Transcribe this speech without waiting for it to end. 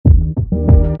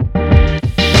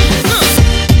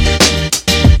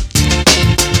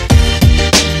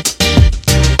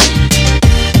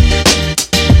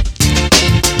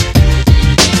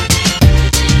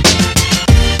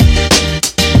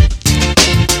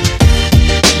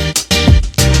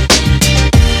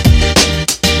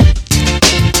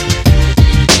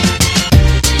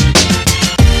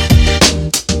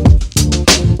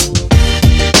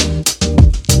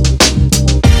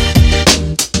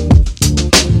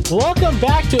Welcome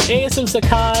back to ASM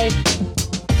Sakai.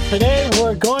 Today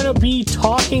we're going to be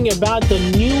talking about the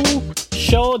new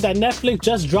show that Netflix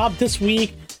just dropped this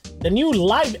week. The new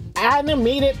live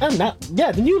animated,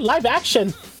 the new live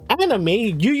action anime,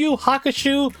 Yu Yu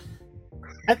Hakusho.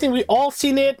 I think we all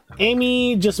seen it.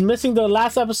 Amy just missing the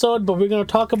last episode, but we're going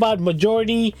to talk about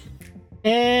majority.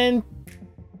 And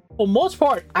for most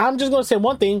part, I'm just going to say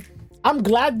one thing. I'm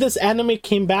glad this anime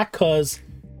came back because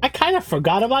I kind of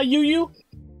forgot about Yu Yu.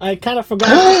 I kind of forgot.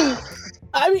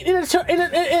 I mean,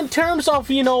 in terms of,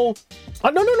 no,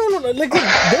 like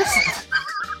this.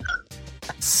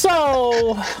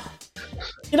 So,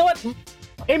 you know what?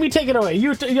 Amy, take it away.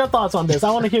 Your thoughts on this.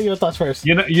 I want to hear your thoughts first.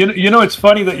 You know, it's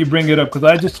funny that you bring it up because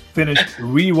I just finished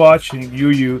rewatching Yu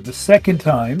Yu the second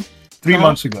time 3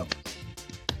 months ago.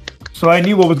 So I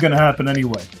knew what was going to happen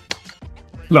anyway.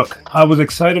 Look, I was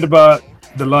excited about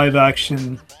the live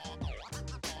action.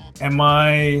 Am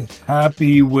I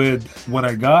happy with what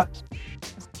I got?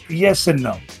 Yes and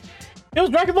no. It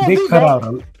was Dragon Ball Z,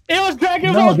 bro. It was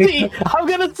Dragon Ball Z. I'm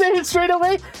going to say it straight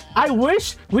away. I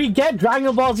wish we get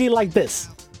Dragon Ball Z like this.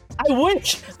 I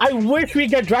wish we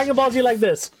get Dragon Ball Z like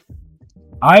this.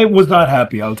 I was not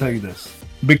happy, I'll tell you this.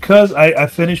 Because I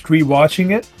finished rewatching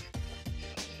it.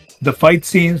 The fight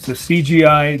scenes, the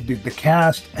CGI, the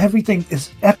cast, everything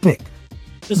is epic.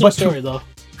 This is a story, though.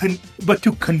 But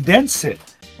to condense it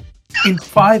in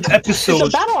 5 episodes...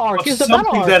 It's a battle arc. It's the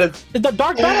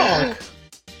dark battle arc.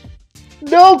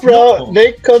 No, bro. No.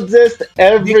 They condense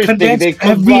everything. They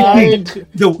combine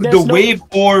the wave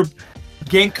orb,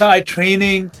 Genkai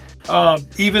training,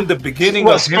 even the beginning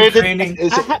of him training.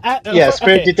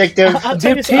 Spirit Detective.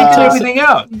 They take everything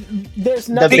out. There's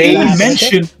nothing. They even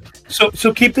mentioned...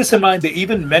 So keep this in mind. They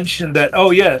even mentioned that,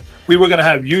 we were going to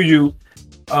have Yu Yu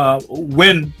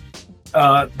win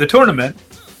the tournament,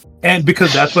 and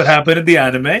because that's what happened in the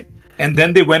anime. And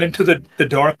then they went into the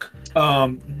dark,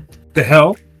 the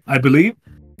hell, I believe,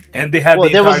 and they had. Well,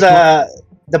 there was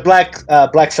the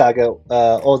Black Saga,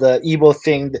 or the evil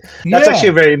thing. That's actually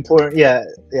very important. Yeah.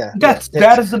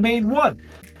 That is the main one.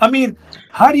 I mean,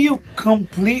 how do you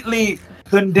completely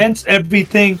condense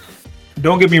everything?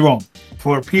 Don't get me wrong.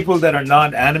 For people that are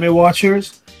non-anime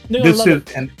watchers, this is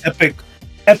an epic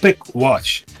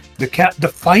watch. The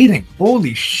fighting,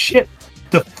 holy shit!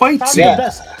 The fight scene,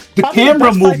 the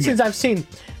camera movement. Fight scenes I've seen,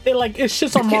 it's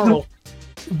just a Marvel.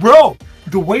 Bro,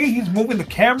 the way he's moving the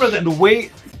cameras and the way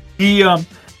he,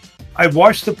 I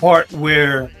watched the part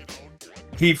where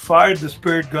he fired the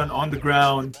spirit gun on the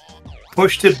ground,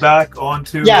 pushed it back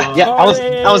onto.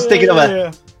 I was thinking of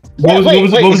it. What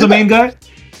was the main guy?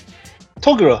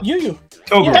 Toguro. Yu.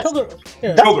 Toguro.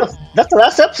 That's the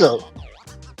last episode.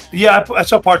 Yeah, I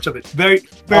saw parts of it. Very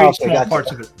small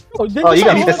parts of it. You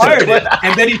got he fired it,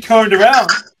 and then he turned around,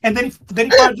 and then he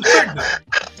fired the third gun.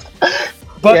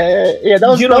 But that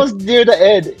was near the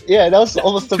end. Yeah, that was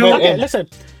almost the very end. Listen,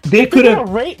 if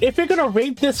you're gonna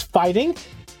rate this fighting,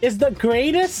 it's the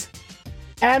greatest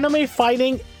anime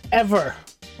fighting ever.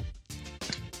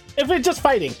 If it's just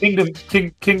fighting, Kingdom is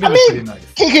pretty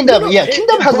nice. Kingdom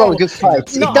has a lot of good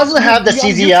fights. It doesn't have the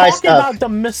CGI stuff. About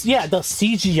the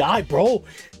CGI, bro.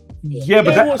 Yeah,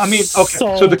 but it's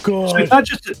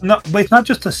not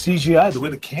just the CGI. The way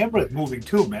the camera is moving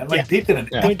too, man. They did an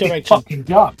epic fucking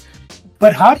job.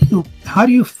 But how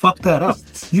do you fuck that up?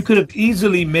 You could have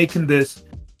easily making this.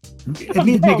 At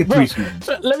least make it 3 seasons.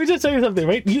 Let me just tell you something,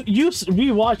 right? You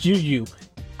rewatch Yu Yu.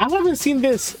 I haven't seen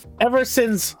this ever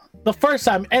since the first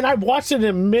time, and I watched it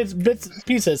in bits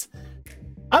pieces.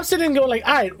 I'm sitting going like,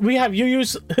 alright, we have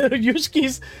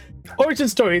Yusuke's origin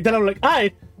story. Then I'm like,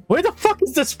 alright, where the fuck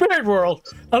is the spirit world?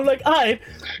 I'm like, alright,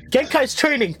 Genkai's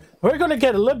training. We're gonna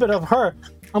get a little bit of her.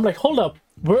 I'm like, hold up,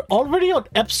 we're already on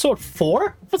episode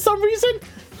 4 for some reason.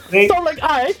 So I'm like,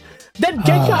 alright. Then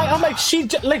Genkai, I'm like, she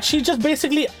just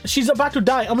basically, she's about to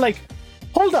die. I'm like,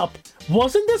 hold up,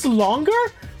 wasn't this longer?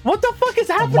 What the fuck is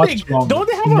happening? Don't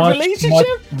they have a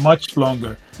relationship? Much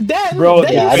longer. Then,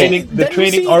 the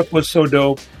training arc was so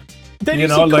dope. Then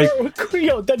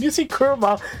you see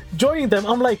Kurama joining them.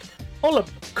 I'm like, hold up,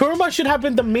 Kurama should have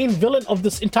been the main villain of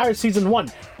this entire season 1.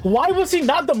 Why was he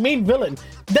not the main villain?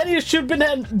 Then it should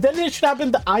have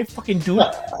been the eye fucking dude.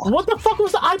 What the fuck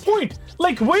was the eye point?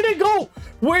 Like, where'd it go?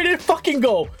 Where did it fucking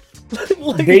go?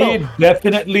 They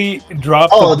definitely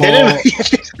dropped the ball.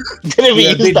 Didn't we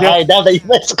use the eye now that you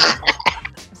mentioned?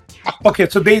 Okay,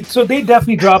 so they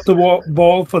definitely dropped the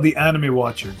ball for the anime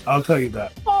watchers. I'll tell you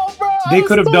that. Oh, bro, they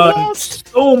could have done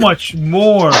so much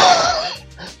more.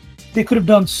 They could have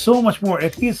done so much more.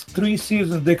 At least 3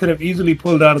 seasons they could have easily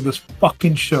pulled out of this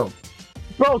fucking show.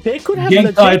 Bro, they could have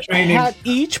had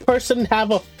each person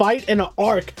have a fight and an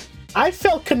arc I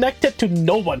felt connected to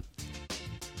no one.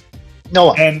 No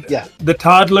one. And the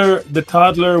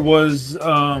toddler was.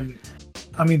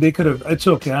 I mean, they could have. It's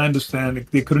okay. I understand.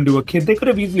 If they couldn't do a kid, they could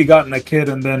have easily gotten a kid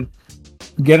and then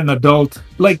get an adult.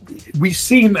 Like we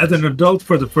see him as an adult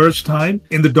for the first time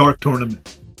in the Dark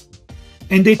Tournament,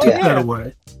 and they took that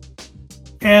away.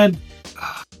 And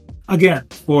again,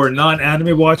 for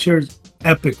non-anime watchers,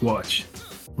 epic watch,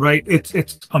 right?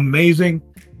 It's amazing,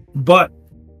 but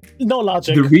no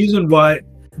logic. The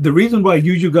reason why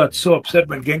Yuju got so upset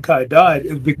when Genkai died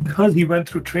is because he went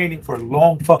through training for a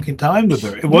long fucking time with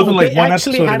her. It wasn't like one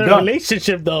episode. They actually had a done.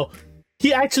 relationship though.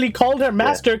 He actually called her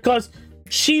master because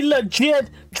she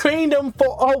legit trained him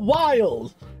for a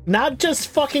while, not just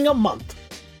fucking a month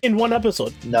in one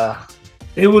episode. Nah.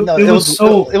 It was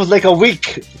like a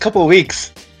couple of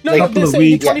weeks. No, like, they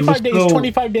say 25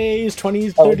 days,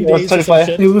 30 days. 25.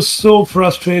 It was so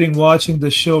frustrating watching the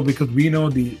show because we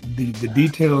know the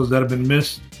details that have been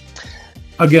missed.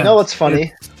 Again, you know what's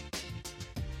funny?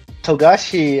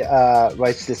 Togashi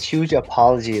writes this huge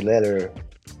apology letter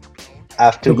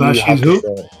after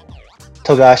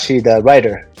Togashi, the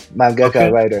writer,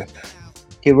 mangaka writer.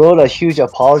 He wrote a huge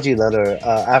apology letter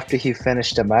after he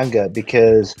finished the manga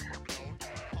because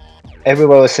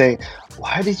everyone was saying,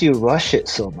 why did you rush it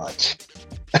so much?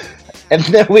 And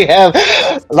then we have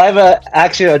live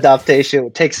action adaptation.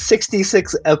 It takes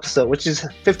 66 episodes, which is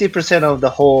 50% of the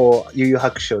whole Yu Yu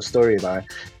Hakusho storyline.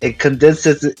 It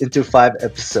condenses it into 5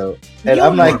 episodes. And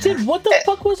I'm like, what the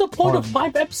fuck was the point of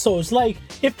 5 episodes? Like,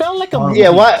 it felt like a movie. Yeah,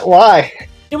 why?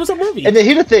 It was a movie. And then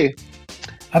here's the thing.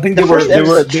 I think they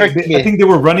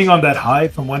were running on that high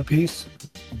from One Piece.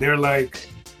 They're like,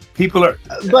 people are.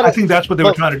 But I think that's what they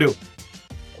were trying to do.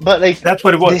 But like, that's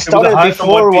what it was. They started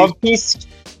before One Piece.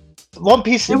 One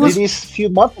Piece released a few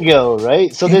months ago,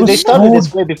 right? So they started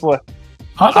this way before.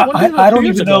 I don't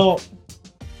even know.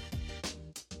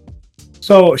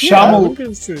 So Shamu.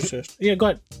 Yeah, go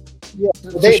ahead. Yeah,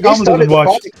 they started the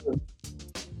project.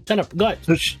 Shut up. Go ahead.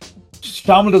 So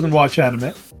Shamu doesn't watch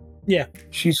anime. Yeah.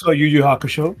 She saw Yu Yu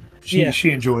Hakusho. She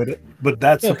enjoyed it, but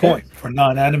that's the point. For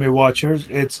non-anime watchers,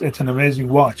 it's an amazing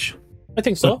watch. I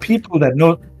think so.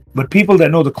 But people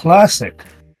that know the classic,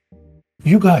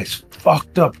 you guys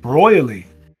fucked up royally.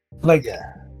 Like,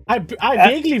 I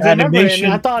vaguely remember it,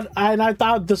 and I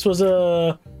thought this was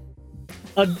a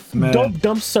dope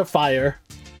dumpster fire.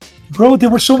 Bro, there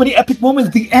were so many epic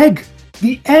moments. The egg,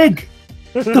 the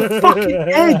fucking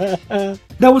egg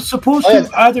that was supposed to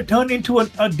either turn into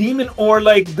a demon or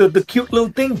like the cute little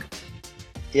thing.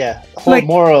 Yeah, the whole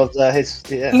moral of his.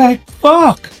 Yeah. Like,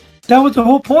 fuck, that was the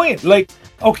whole point. Like,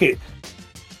 okay,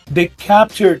 they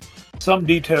captured some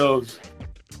details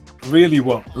really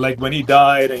well. Like when he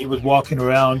died and he was walking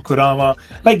around Kurama.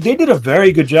 Like, they did a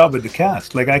very good job with the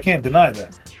cast. Like, I can't deny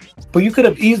that. But you could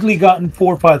have easily gotten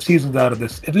 4 or 5 seasons out of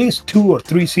this. At least 2 or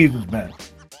 3 seasons, man.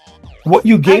 What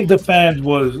you gave the fans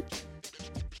was,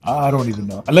 I don't even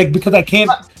know. Like, because I can't.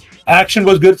 Action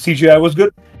was good. CGI was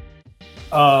good.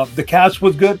 The cast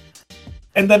was good.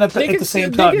 And then at the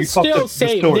same time, you fucked up the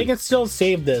story. They can still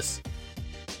save this.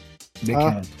 They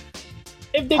can't.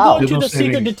 If they go into the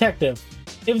secret detective.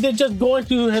 If they're just going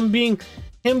to him being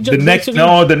him just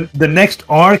the next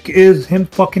arc is him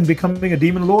fucking becoming a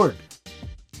demon lord.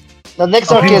 The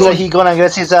next arc is he gonna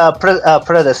get his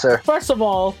predecessor. First of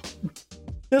all,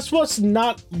 this was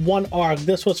not one arc.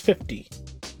 This was 50.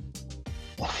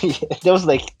 There was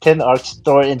like 10 arcs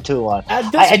stored into one.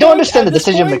 I don't understand the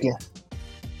decision making.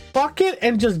 Fuck it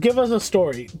and just give us a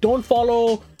story. Don't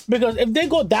follow, because if they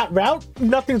go that route,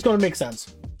 nothing's gonna make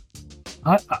sense.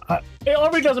 It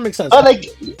already doesn't make sense. But like,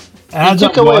 you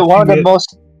took away one of the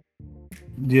most.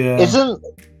 Yeah. Isn't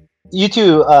you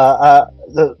two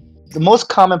the most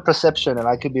common perception, and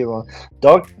I could be wrong.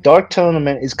 Dark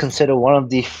Tournament is considered one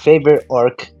of the favorite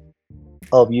arc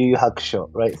of Yu Yu Hakusho,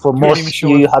 right? For most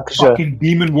Yu Yu Hakusho. Fucking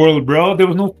demon world, bro. There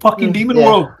was no fucking demon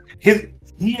world.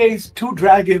 He has 2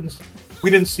 dragons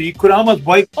we didn't see. Kurama's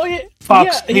white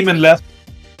fox came and left.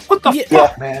 What the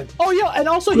fuck, man? Oh yeah, and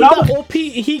also he got OP.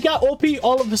 He got OP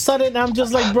all of a sudden. I'm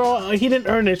just like, bro, he didn't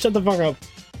earn it. Shut the fuck up.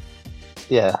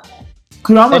 Yeah.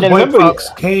 Kurama's white fox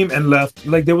came and left.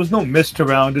 Like, there was no mist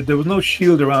around it. There was no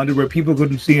shield around it where people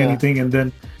couldn't see anything. And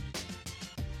then,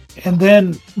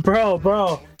 bro,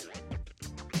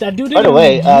 that dude didn't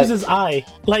use his eye.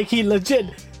 Like, he legit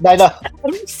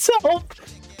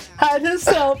had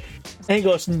himself, and he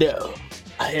goes, no.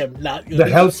 I am not. The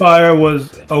Hellfire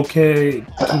was okay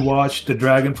to watch, the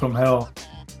Dragon from Hell,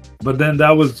 but then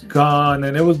that was gone,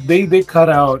 and it was they cut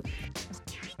out.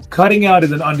 Cutting out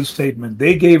is an understatement.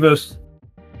 They gave us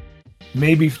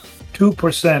maybe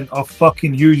 2% of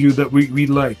fucking Yu Yu that we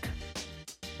like.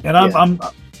 And I'm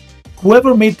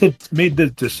whoever made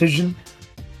the decision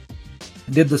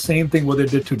did the same thing what they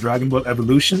did to Dragon Ball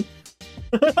Evolution,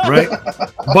 right?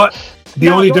 But the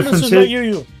only difference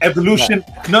is Evolution.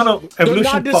 No,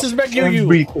 Evolution fucked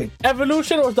everything.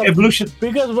 Evolution was the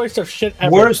biggest waste of shit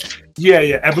ever. Worst,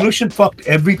 yeah. Evolution fucked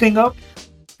everything up.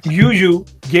 Yu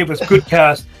gave us good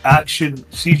cast, action,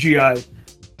 CGI,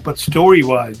 but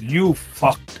story-wise, you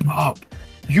fucked up.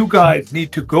 You guys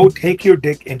need to go take your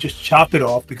dick and just chop it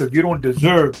off because you don't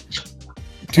deserve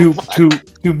to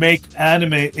make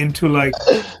anime into like,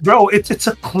 bro. It's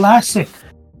a classic.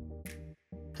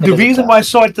 The reason why I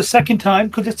saw it the second time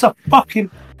because it's a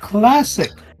fucking classic.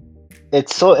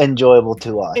 It's so enjoyable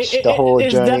to watch. It's journey.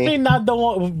 It's definitely not the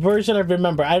one version I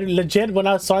remember. I legit when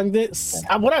I was seeing this,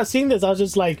 I was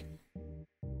just like,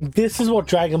 this is what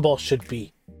Dragon Ball should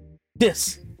be.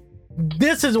 This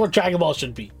is what Dragon Ball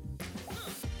should be.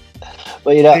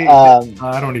 But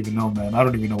I don't even know, man. I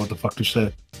don't even know what the fuck to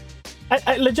say.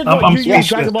 I legit know you use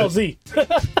Dragon Ball Z.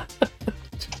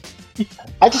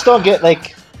 I just don't get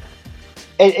like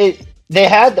it. They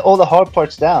had all the hard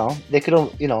parts down. They could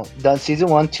have, done season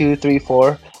 1, 2, 3,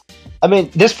 4. I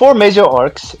mean, there's 4 major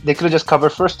arcs. They could have just covered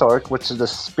first arc, which is the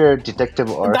Spirit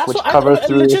Detective arc, That's which covers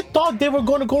through. I legit thought they were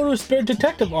going to go to a Spirit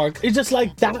Detective arc. It's just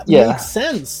like that makes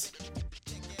sense.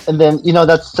 And then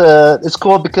that's it's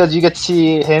cool because you get to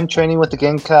see him training with the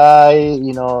Genkai.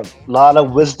 A lot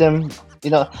of wisdom.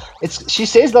 She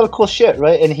says a lot of cool shit,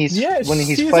 right? And he's a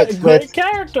great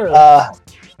character.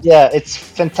 It's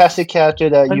fantastic character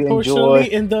that you enjoy.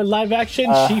 Unfortunately, in the live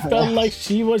action, she felt like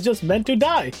she was just meant to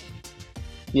die.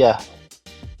 Yeah.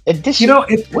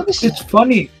 It's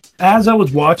funny. As I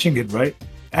was watching it, right?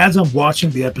 As I'm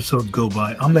watching the episodes go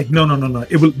by, I'm like, no.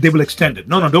 They will extend it.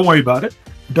 No, don't worry about it.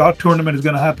 Dark Tournament is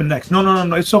going to happen next. No.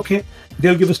 It's okay.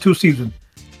 They'll give us 2 seasons.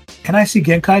 And I see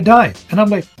Genkai die. And I'm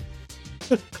like,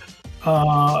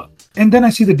 and then I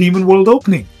see the Demon World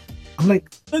opening. I'm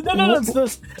like, no, it's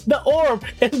this, the orb.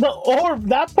 And the orb,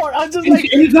 that part, I'm just and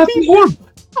he got the orb.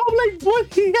 I'm like,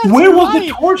 what? Where was the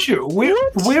torture? Where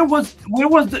was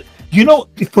the?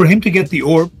 For him to get the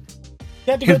orb,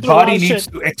 his body needs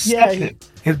to accept it.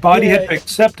 His body had to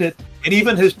accept it, and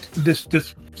even this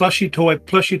plushy toy,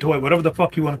 whatever the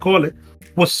fuck you want to call it,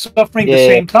 was suffering the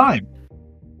same time.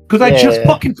 Because I just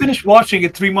fucking finished watching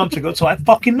it 3 months ago, so I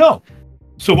fucking know.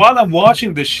 So while I'm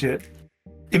watching this shit,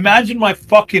 imagine my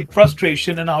fucking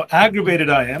frustration and how aggravated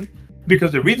I am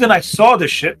because the reason I saw this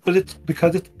shit was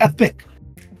because it's epic.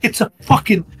 It's a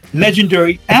fucking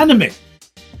legendary anime.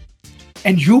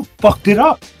 And you fucked it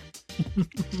up.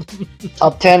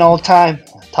 Top 10 all time.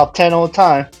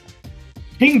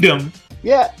 Kingdom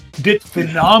did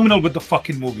phenomenal with the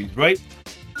fucking movies, right?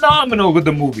 Phenomenal with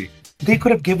the movie. They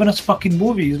could have given us fucking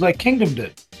movies like Kingdom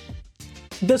did.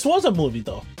 This was a movie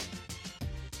though.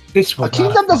 This was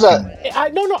Kingdom doesn't.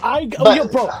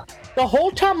 Bro. The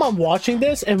whole time I'm watching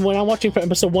this, and when I'm watching from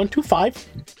episode 1 to 5,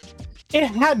 it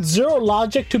had zero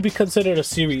logic to be considered a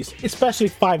series, especially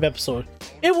 5 episodes.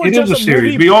 It is a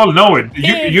series. Movie. We all know it.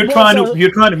 You're trying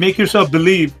to make yourself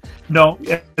believe. No,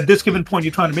 at this given point,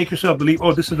 you're trying to make yourself believe.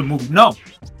 Oh, this is a movie. No,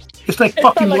 it's like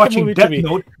fucking watching Death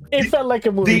Note. It felt like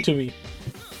a movie to me.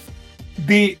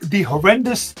 The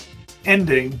horrendous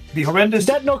ending, the horrendous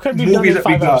Death Note could be movie done in that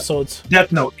 5 we got. episodes.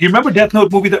 Death Note. You remember Death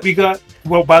Note movie that we got?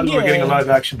 Well, by the way, we're getting a live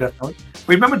action Death Note.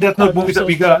 Remember Death Note movie that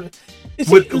we got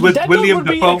with Death William Note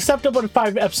would Dafoe? Be acceptable in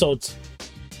 5 episodes.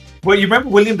 Well, you remember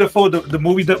William Dafoe, the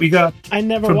movie that we got? I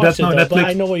never watched it, though, but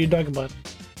I know what you're talking about.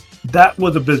 That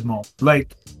was abysmal.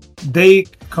 Like, they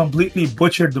completely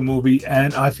butchered the movie,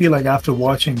 and I feel like after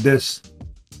watching this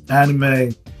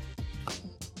anime,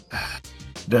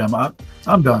 damn,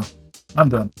 I'm done.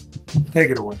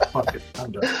 Take it away. Fuck it.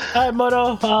 I'm done. Alright,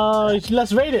 Moto,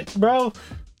 let's rate it, bro.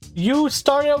 You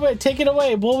started with take it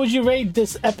away. What would you rate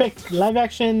this epic live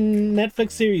action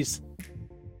Netflix series?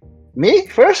 Me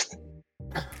first?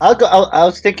 I'll go. I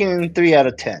was thinking 3 out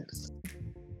of 10.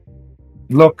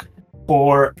 Look,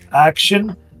 for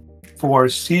action, for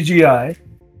CGI,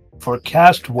 for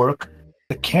cast work,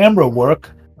 the camera work,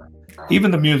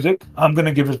 even the music, I'm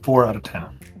gonna give it 4 out of 10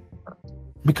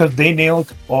 because they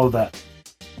nailed all that.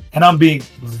 And I'm being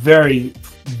very,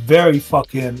 very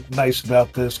fucking nice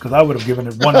about this because I would have given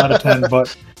it 1 out of 10,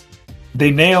 but they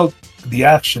nailed the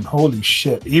action. Holy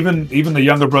shit. Even the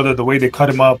younger brother, the way they cut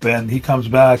him up and he comes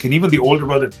back, and even the older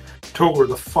brother, Togo,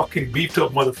 the fucking beefed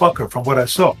up motherfucker from what I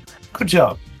saw. Good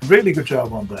job. Really good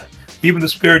job on that. Even the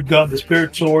spirit gun, the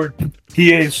spirit sword,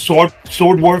 PA's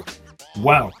sword work.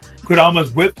 Wow.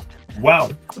 Kurama's whip.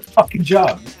 Wow. Good fucking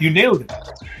job. You nailed it.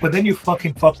 But then you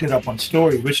fucking fucked it up on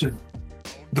story, which is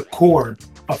the core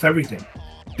of everything.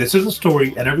 This is a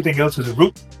story and everything else is a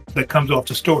root. that comes off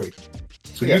the story.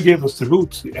 So Yeah. you gave us the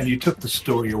roots and you took the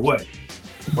story away.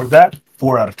 For that,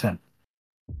 4 out of 10.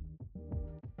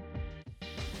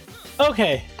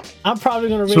 Okay, I'm probably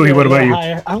gonna rate Suhi, it a what about little you?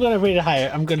 higher. I'm gonna rate it higher.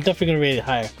 Definitely gonna rate it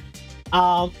higher.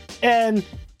 And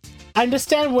I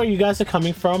understand where you guys are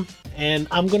coming from, and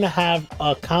I'm gonna have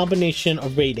a combination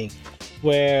of rating,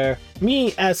 where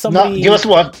me as somebody. No, give us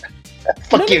one.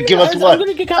 Fuck you, give us I'm one.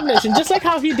 gonna get combination, just like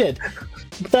how he did.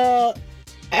 The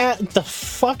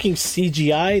fucking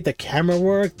CGI, the camera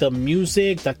work, the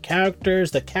music, the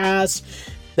characters, the cast,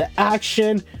 the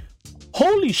action.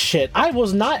 Holy shit, I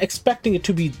was not expecting it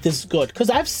to be this good, because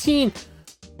I've seen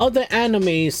other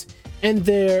animes and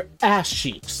they're ass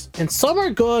cheeks, and some are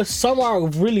good, some are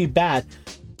really bad.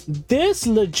 This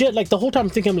legit, like, the whole time I'm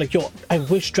thinking, I'm like, yo, I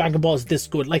wish Dragon Ball is this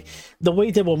good. Like, the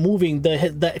way they were moving,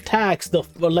 the attacks,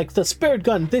 the spirit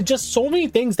gun, there's just so many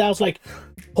things that I was like,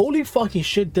 holy fucking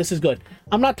shit, this is good.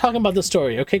 I'm not talking about the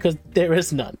story, okay, because there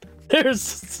is none.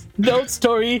 There's no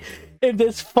story in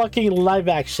this fucking live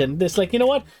action. There's, like, you know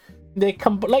what, they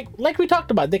like we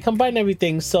talked about, they combine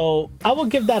everything, so I will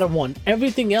give that a 1.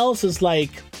 Everything else is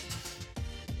like,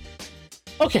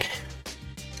 okay,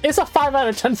 it's a 5 out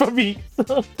of 10 for me.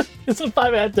 It's a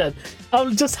 5 out of 10.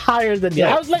 I'm just higher than you.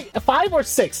 Yeah. I was like a 5 or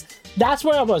 6. That's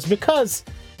where I was, because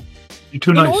You're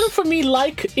too in nice. order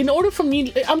for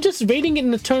me, I'm just rating it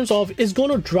in the terms of, it's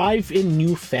going to drive in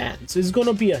new fans. It's going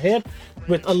to be a hit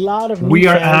with a lot of new We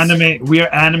are fans. We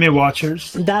are anime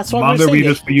watchers. That's what Manga we're saying.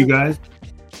 readers for you guys.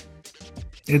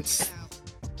 It's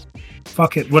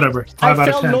fuck it, whatever. 5 out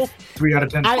of felt 10. no- 3 out of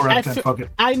 10. 4 out of 10. fe- Fuck it.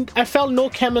 I felt no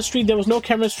chemistry. There was no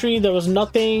chemistry. There was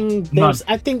nothing. There's,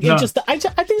 I think it None. just. I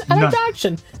think I like None. the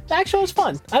action. The action was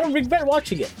fun. I don't regret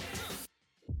watching it.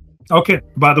 Okay,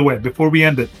 by the way, before we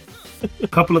end it, a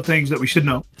couple of things that we should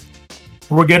know.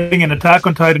 We're getting an Attack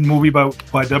on Titan movie by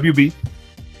WB.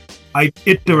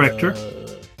 It director.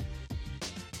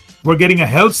 We're getting a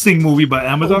Hellsing movie by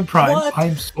Amazon Prime. what?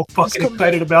 I'm so fucking come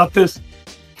excited about this.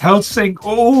 Hellsing.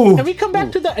 Oh, Can we come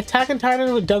back to the Attack on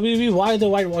Titan with WB? Why are they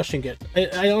whitewashing it?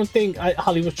 I don't think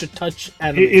Hollywood should touch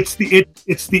anime. it's the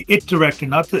It director,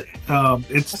 not the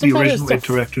it's the Sometimes original it's It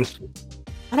directors.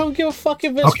 I don't give a fuck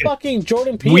if it's Okay. fucking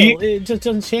Jordan Peele. We- It just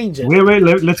doesn't change it. Wait,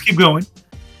 let's keep going.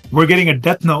 We're getting a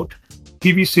Death Note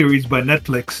TV series by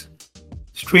Netflix.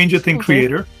 Stranger Thing Okay.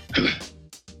 creator.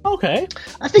 Okay.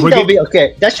 I think We're that'll be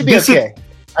okay. That should be This is- okay.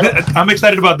 I'm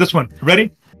excited about this one. Ready?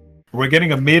 We're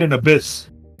getting a Made in Abyss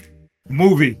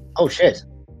movie. Oh shit.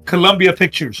 Columbia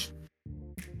Pictures.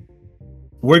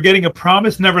 We're getting a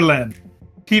Promise Neverland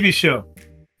TV show.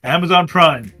 Amazon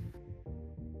Prime.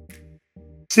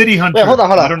 City Hunter. Wait, hold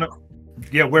on. I don't know.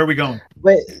 Yeah, where are we going?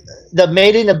 Wait, the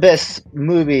Made in Abyss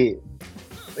movie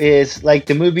is like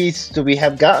the movies that we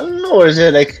have gotten, or is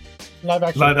it like Live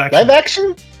action. Live action. live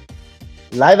action?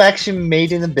 Live action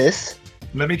Made in Abyss?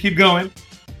 Let me keep going.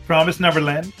 Promise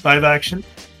Neverland. Live action.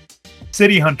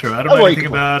 City Hunter. I don't Oh, know wait, anything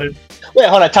come on. about it. Wait,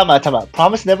 hold on, time out.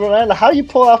 Promise Neverland? How you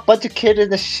pull off Bunch of Kid in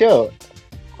the show?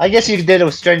 I guess you did it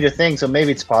with Stranger Things, so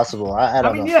maybe it's possible. I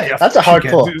don't know. Yeah. That's a of hard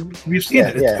course you pull. can. We've seen Yeah,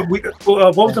 it. It's-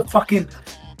 what was the fucking...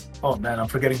 Oh, man, I'm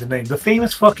forgetting the name. The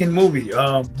famous fucking movie.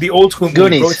 The old school movie.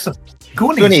 Goonies. Bro, it's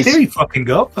Goonies. Goonies. There you fucking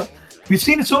go. We've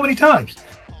seen it so many times.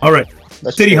 All right.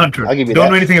 That's City true. Hunter. I'll give you Don't that.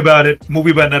 know anything about it.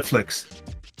 Movie by Netflix.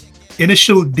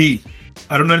 Initial D.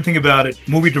 I don't know anything about it.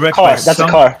 Movie directed Car. by That's Sung-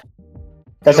 a car.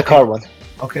 That's a Okay. car one.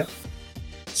 Okay.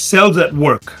 Cells at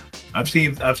Work. I've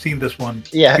seen this one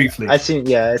Yeah, briefly. I've seen.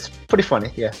 Yeah, it's pretty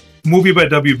funny. Yeah. Movie by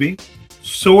WB.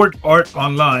 Sword Art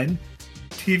Online.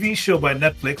 TV show by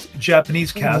Netflix.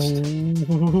 Japanese cast.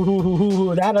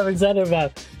 Ooh, that I'm excited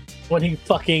about. When he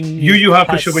fucking Yu Yu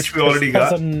Hakusho, has which we his already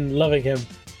got. cousin loving him.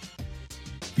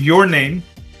 Your Name.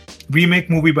 Remake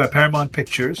movie by Paramount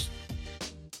Pictures.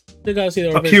 You guys see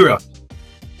the Akira.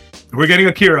 We're getting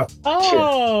Akira.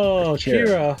 Oh,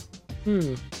 Akira.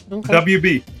 Kira. Okay.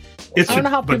 WB. It's I don't know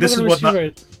how people but this are is gonna what not,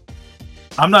 receive it.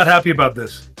 I'm not happy about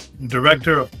this.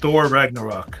 Director of Thor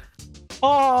Ragnarok.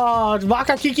 Oh,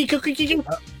 Waka Kiki Kiki Kiki.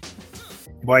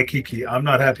 Waikiki. I'm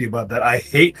not happy about that. I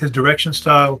hate his direction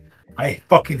style. I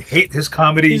fucking hate his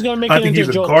comedy. He's gonna make I it think into he's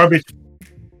a a joke. garbage.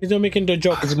 He's gonna make into a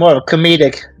joke. It's more of a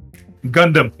comedic.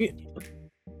 Gundam.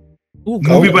 Ooh,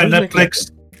 Movie Gundam. by Who's making it?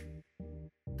 Netflix.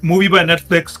 Movie by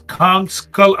Netflix. Kong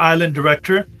Skull Island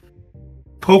director.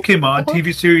 Pokemon Uh-huh.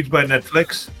 TV series by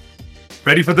Netflix.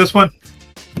 Ready for this one?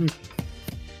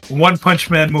 One Punch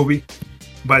Man movie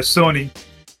by Sony.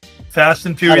 Fast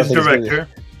and Furious think it's gonna be- director.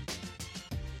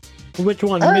 Which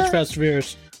one? Ah. Which Fast and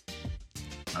Furious?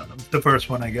 The first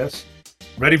one, I guess.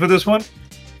 Ready for this one?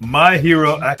 My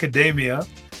Hero Academia.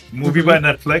 Movie by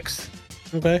Netflix.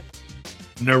 Okay.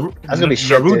 That's gonna be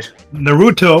shit, dude.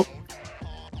 Naruto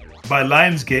by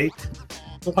Lionsgate.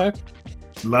 Okay.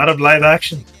 A lot of live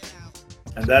action,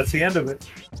 and that's the end of it.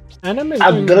 Anime is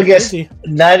I'm gonna guess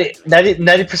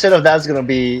 90% of that's gonna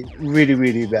be really,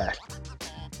 really bad.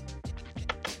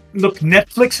 Look,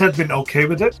 Netflix has been okay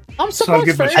with it. I'm So I'll surprised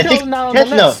give it- Fairy I Tail think now on the Death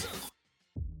Note. list.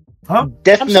 Huh?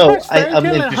 Death I'm Note. surprised Fairy I'm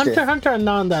Tail and interested. Hunter x Hunter are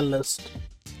not on that list.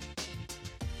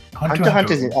 Hunter Hunter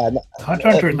Hunter is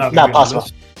Hunter is not, not gonna be on the possible.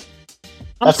 list.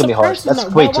 I'm That's gonna be hard. surprised That's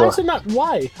not. way Why too is it not?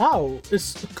 Why? How?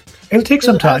 It'll take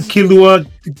some It time. has- Killua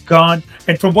gone,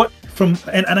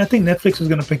 and and I think Netflix is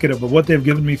gonna pick it up. But what they've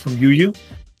given me from Yu,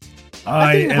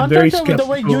 I think am Hunter very x Hunter, with the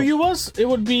way skeptical. Yu was, it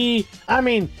would be. I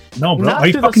mean, No, bro, not are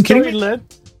you to fucking the kidding story me? line.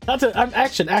 Not to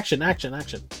action.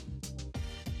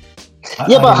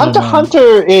 Yeah, but I don't Hunter know, man.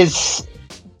 Hunter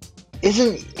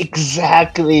isn't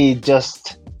exactly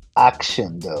just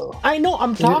action though. I know.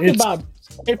 I'm talking It's- about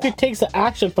if it takes the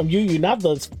action from Yu, not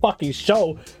the fucking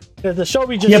show. Because the show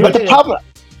we just Yeah, but But the did. problem,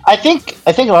 I think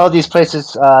a lot of these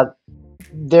places,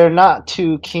 they're not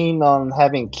too keen on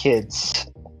having kids.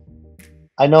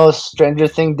 I know Stranger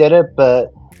Thing did it, but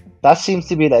that seems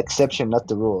to be the exception, not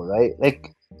the rule, right? Like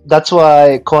that's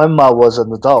why Koenma was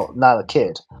an adult, not a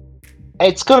kid.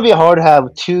 It's gonna be hard to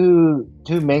have two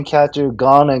main characters,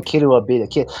 Gon and Killua, be the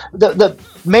kid. The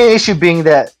main issue being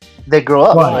that they grow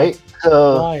up, Why? right?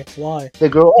 So Why? they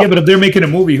grow up. Yeah, but if they're making a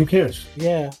movie, who cares?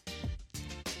 Yeah.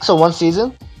 So one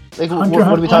season. Like Hunter what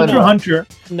are we talking about? Hunter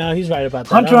No, he's right about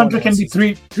that. Hunter I don't Hunter want can that be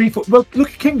season. three, four. Well, look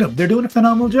at Kingdom. They're doing a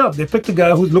phenomenal job. They picked a guy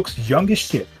who looks young as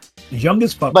shit, young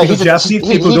as fuck. But Because he's a- Japanese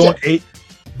he- people he's a- don't age.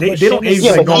 They But don't Shin is- age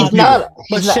Yeah, like but normal he's people. not.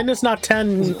 But He's not. Shin is not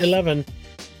 10, 11.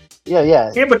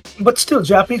 Yeah. Yeah, but still,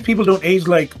 Japanese people don't age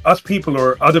like us people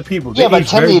or other people. They Yeah, but age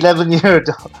 10 very- 11 year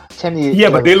 10 Yeah,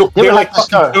 but they're will like have to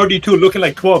start. 32, looking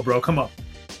like 12, bro. Come on.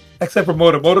 Except for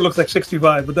Moto. Moto looks like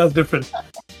 65, but that's different.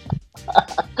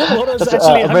 Moto's That's,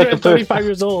 actually American 135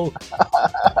 years old.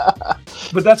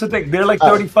 But that's the thing. They're like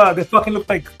 35. They fucking look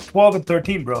like 12 and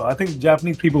 13, bro. I think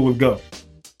Japanese people will go.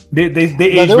 They age they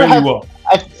will really have- well.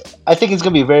 I think it's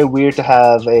gonna be very weird to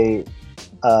have a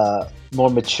more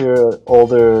mature,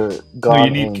 older No, Gon.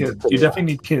 you need and kids. You Killua.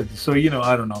 definitely need kids. So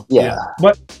I don't know. Yeah.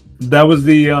 But that was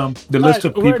the list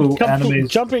of Alright, people we're animes.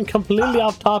 jumping completely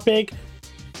off topic.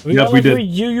 We Yep, all we agree did.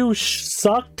 Yu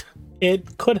sucked.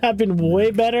 It could have been way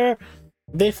better.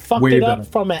 They fucked Way it up better.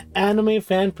 from an anime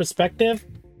fan perspective.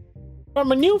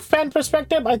 From a new fan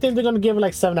perspective, I think they're gonna give it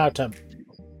like 7 out of 10.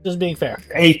 Just being fair.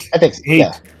 8. I think.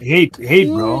 Yeah. Hate,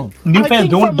 bro. New I fans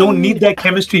think from don't a- need that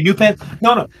chemistry. New fans,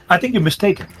 no. I think you're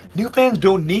mistaken. New fans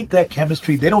don't need that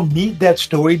chemistry. They don't need that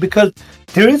story because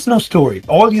there is no story.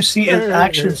 All you see is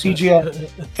action, CGI,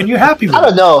 and you're happy with I it.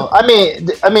 don't know. I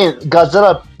mean,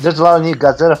 Godzilla. There's a lot of new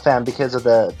Godzilla fan because of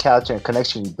the character and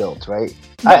connection you built, right?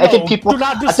 I think people do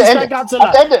not at the end- disrespect at the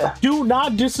Godzilla. end- Do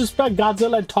not disrespect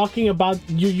Godzilla talking about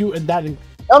Yu and that.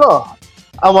 No.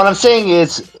 What I'm saying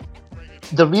is,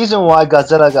 the reason why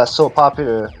Godzilla got so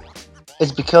popular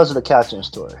is because of the character and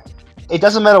story. It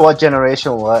doesn't matter what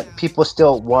generation, what people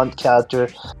still want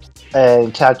characters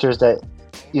that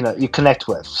you connect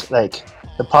with. Like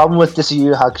the problem with this Yu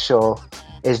Yu Hakusho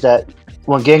is that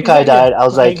when Genkai died, I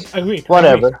was like, agreed.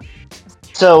 whatever.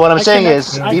 So what I'm saying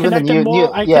is, I even the connected new,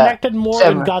 more. I yeah, connected more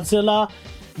seven. in Godzilla.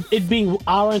 It being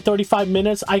hour and 35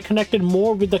 minutes, I connected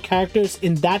more with the characters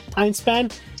in that time span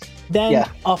than Yeah.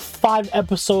 a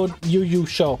 5-episode Yu Yu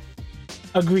show.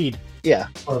 Agreed. yeah.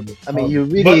 I mean, you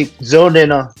But- really zoned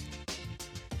in on.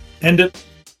 End it.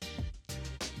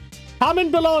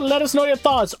 Comment below and let us know your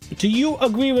thoughts. Do you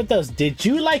agree with us? Did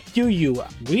you like Yu Yu?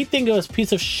 We think it was a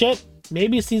piece of shit.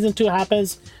 Maybe season 2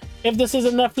 happens. If this is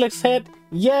a Netflix hit,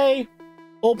 yay!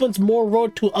 Opens more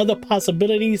road to other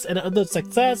possibilities and other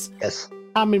success. Yes.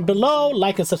 Comment below,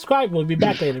 like and subscribe. We'll be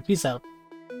back later. Peace out.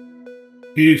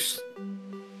 Peace.